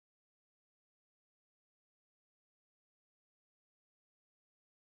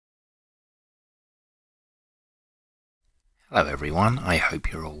Hello everyone, I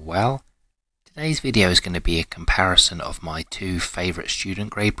hope you're all well. Today's video is going to be a comparison of my two favourite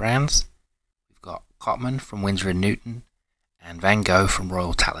student grade brands. We've got Cotman from Winsor & Newton and Van Gogh from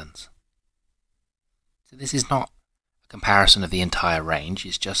Royal Talens. So this is not a comparison of the entire range,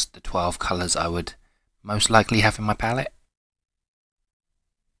 it's just the 12 colours I would most likely have in my palette.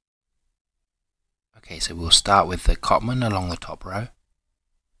 Okay, so we'll start with the Cotman along the top row.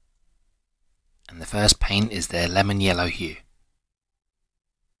 And the first paint is their lemon yellow hue.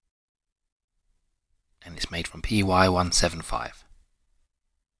 And it's made from PY175.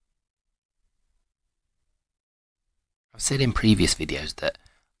 I've said in previous videos that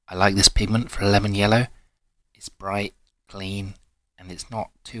I like this pigment for lemon yellow. It's bright, clean, and it's not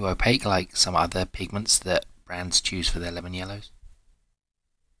too opaque like some other pigments that brands choose for their lemon yellows.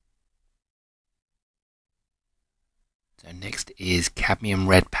 So next is cadmium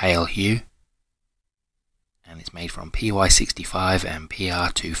red pale hue, and it's made from PY65 and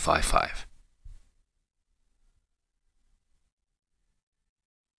PR255.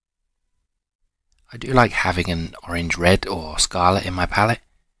 I do like having an orange red or scarlet in my palette.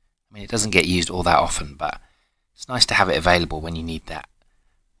 I mean, it doesn't get used all that often, but it's nice to have it available when you need that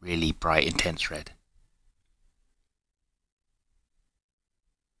really bright, intense red.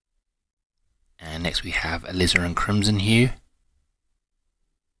 And next we have alizarin crimson hue.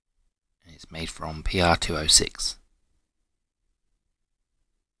 And it's made from PR206. So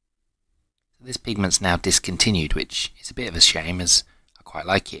this pigment's now discontinued, which is a bit of a shame as I quite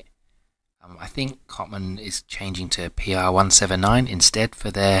like it. I think Cotman is changing to PR179 instead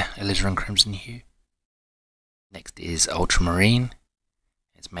for their alizarin crimson hue. Next is ultramarine.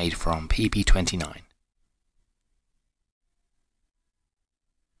 It's made from PP29.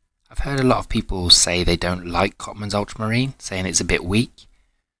 I've heard a lot of people say they don't like Cotman's ultramarine, saying it's a bit weak.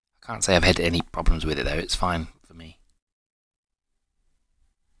 I can't say I've had any problems with it though, it's fine for me.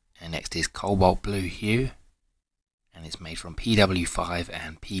 And next is cobalt blue hue, and it's made from PW5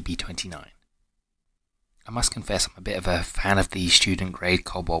 and PB29. I must confess I'm a bit of a fan of the student grade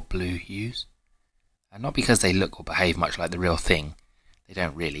cobalt blue hues. Not because they look or behave much like the real thing, they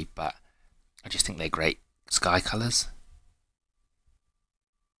don't really, but I just think they're great sky colours.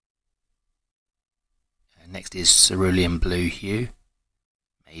 Next is cerulean blue hue,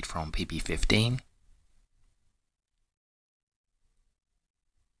 made from PP15.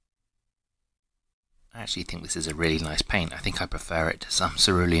 I actually think this is a really nice paint. I think I prefer it to some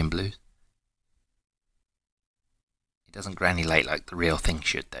cerulean blues. It doesn't granulate like the real thing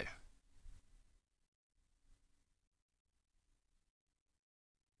should though.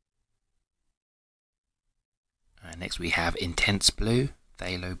 Next we have intense blue,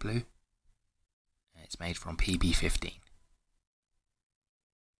 phthalo blue. It's made from PB15.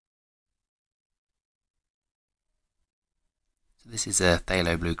 So this is a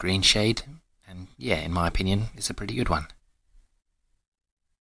phthalo blue green shade, and yeah, in my opinion, it's a pretty good one.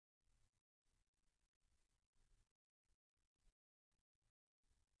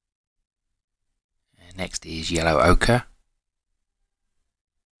 And next is yellow ochre.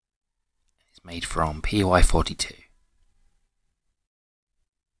 It's made from PY42.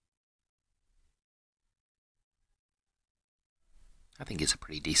 I think it's a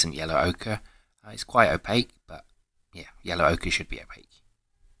pretty decent yellow ochre. It's quite opaque, but yeah, yellow ochre should be opaque.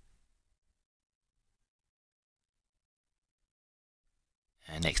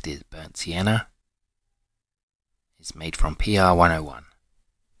 And next is burnt sienna. It's made from PR101.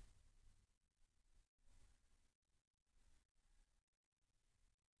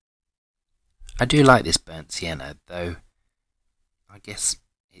 I do like this burnt sienna, though I guess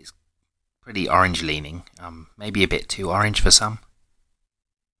it's pretty orange leaning, maybe a bit too orange for some.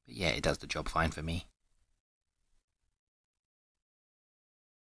 But yeah, it does the job fine for me.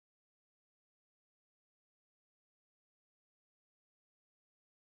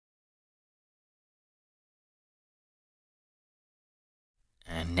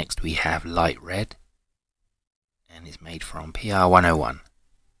 And next we have light red, and it's made from PR101.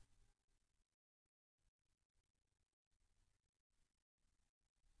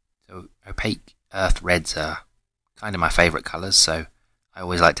 So opaque earth reds are kind of my favourite colours, so I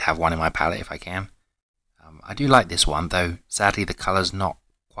always like to have one in my palette if I can. I do like this one, though sadly the colour's not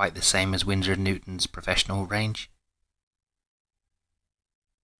quite the same as Winsor & Newton's professional range.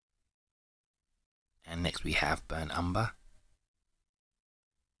 And next we have burnt umber.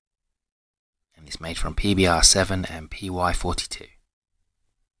 And it's made from PBR7 and PY42.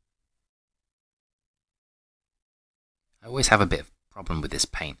 I always have a bit of a problem with this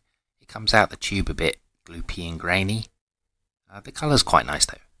paint. It comes out the tube a bit gloopy and grainy. The colour's quite nice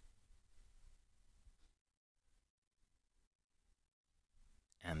though.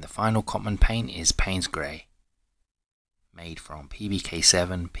 And the final Cotman paint is Payne's Grey, made from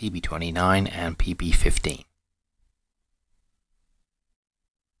PBK7, PB29 and PB15.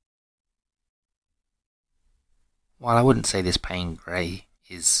 While I wouldn't say this Payne's Grey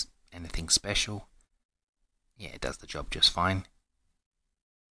is anything special, yeah, it does the job just fine.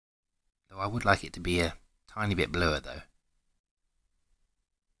 Though I would like it to be a tiny bit bluer though.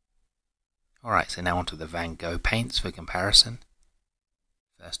 Alright, so now onto the Van Gogh paints for comparison.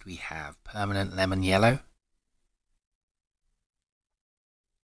 First we have Permanent Lemon Yellow,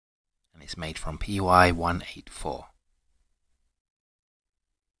 and it's made from PY184.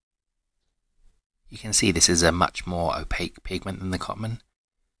 You can see this is a much more opaque pigment than the Cotman,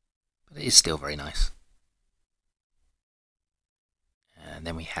 but it is still very nice. And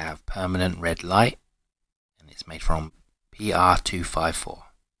then we have Permanent Red Light, and it's made from PR254.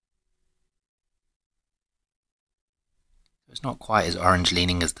 It's not quite as orange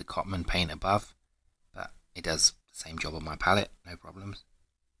leaning as the Cotman paint above, but it does the same job on my palette, no problems.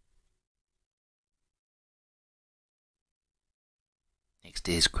 Next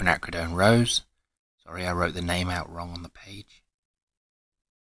is Quinacridone Rose. Sorry, I wrote the name out wrong on the page.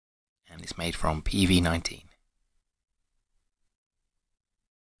 And it's made from PV19.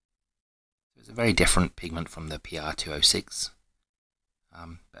 So it's a very different pigment from the PR206.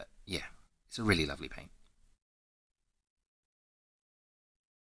 But yeah, it's a really lovely paint.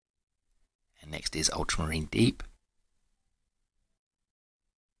 And next is Ultramarine Deep,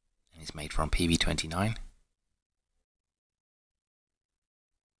 and it's made from PB29.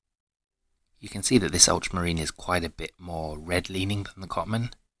 You can see that this ultramarine is quite a bit more red leaning than the Cotman.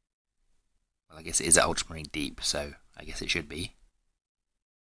 Well, I guess it is Ultramarine Deep, so I guess it should be.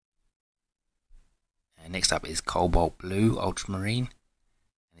 And next up is Cobalt Blue Ultramarine,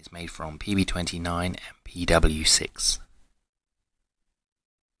 and it's made from PB29 and PW6.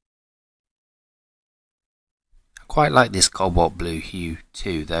 Quite like this cobalt blue hue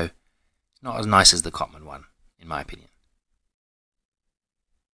too, though it's not as nice as the Cotman one, in my opinion.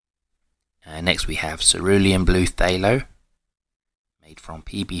 Next we have Cerulean Blue Phthalo, made from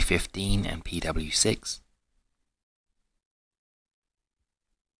PB15 and PW6.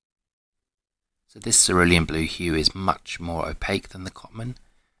 So this cerulean blue hue is much more opaque than the Cotman,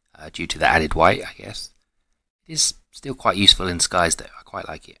 due to the added white, I guess. It is still quite useful in skies though, I quite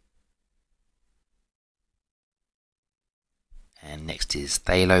like it. And next is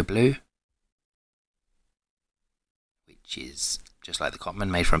Phthalo Blue, which is just like the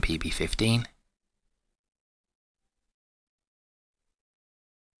Cotman, made from PB15.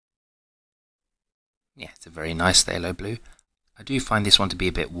 Yeah, it's a very nice Phthalo Blue. I do find this one to be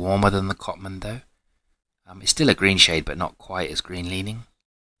a bit warmer than the Cotman though. It's still a green shade, but not quite as green leaning.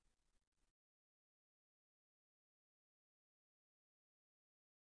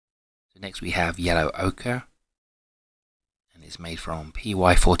 So next we have Yellow Ochre, and it's made from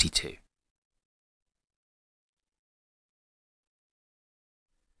PY42.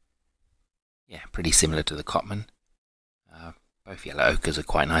 Yeah, pretty similar to the Cotman. Both Yellow Ochres are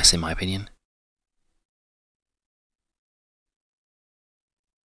quite nice in my opinion.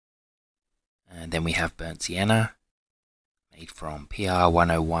 And then we have Burnt Sienna, made from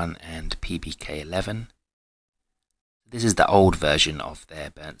PR101 and PBK11. This is the old version of their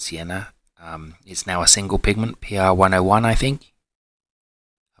Burnt Sienna. It's now a single pigment, PR101 I think.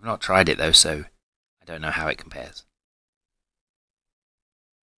 I've not tried it though, so I don't know how it compares.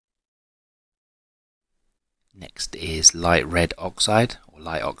 Next is Light Red Oxide, or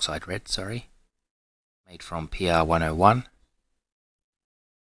Light Oxide Red, sorry, made from PR101.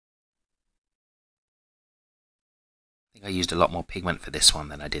 I think I used a lot more pigment for this one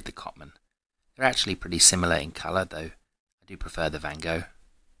than I did the Cotman. They're actually pretty similar in colour, though I do prefer the Van Gogh.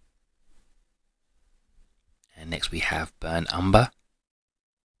 And next we have Burnt Umber.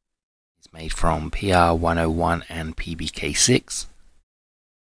 It's made from PR101 and PBK6.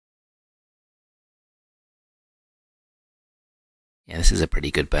 Yeah, this is a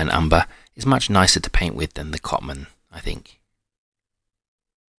pretty good burnt umber. It's much nicer to paint with than the Cotman, I think.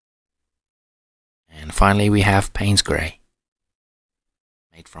 And finally we have Payne's Grey,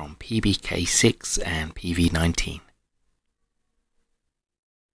 made from PBK6 and PV19.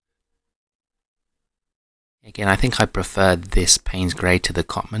 Again, I think I prefer this Payne's Grey to the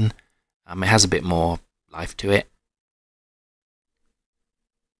Cotman. It has a bit more life to it.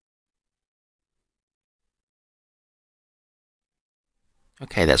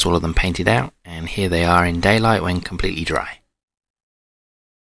 Okay, that's all of them painted out, and here they are in daylight when completely dry.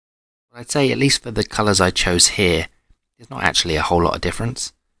 I'd say, at least for the colours I chose here, there's not actually a whole lot of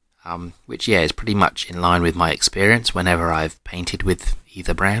difference. which is pretty much in line with my experience whenever I've painted with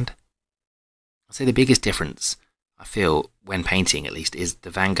either brand. I'd say the biggest difference I feel when painting, at least, is the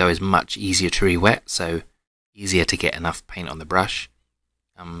Van Gogh is much easier to re-wet, so easier to get enough paint on the brush.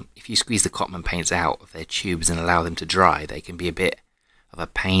 If you squeeze the Cotman paints out of their tubes and allow them to dry, they can be a bit of a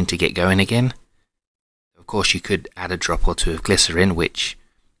pain to get going again. Of course, you could add a drop or two of glycerin, which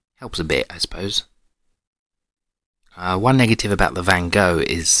helps a bit, I suppose. One negative about the Van Gogh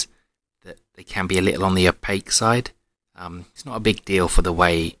is that they can be a little on the opaque side. It's not a big deal for the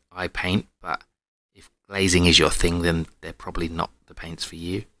way I paint, but if glazing is your thing, then they're probably not the paints for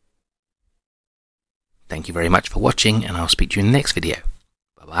you. Thank you very much for watching, and I'll speak to you in the next video.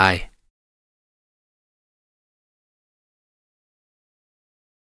 Bye-bye.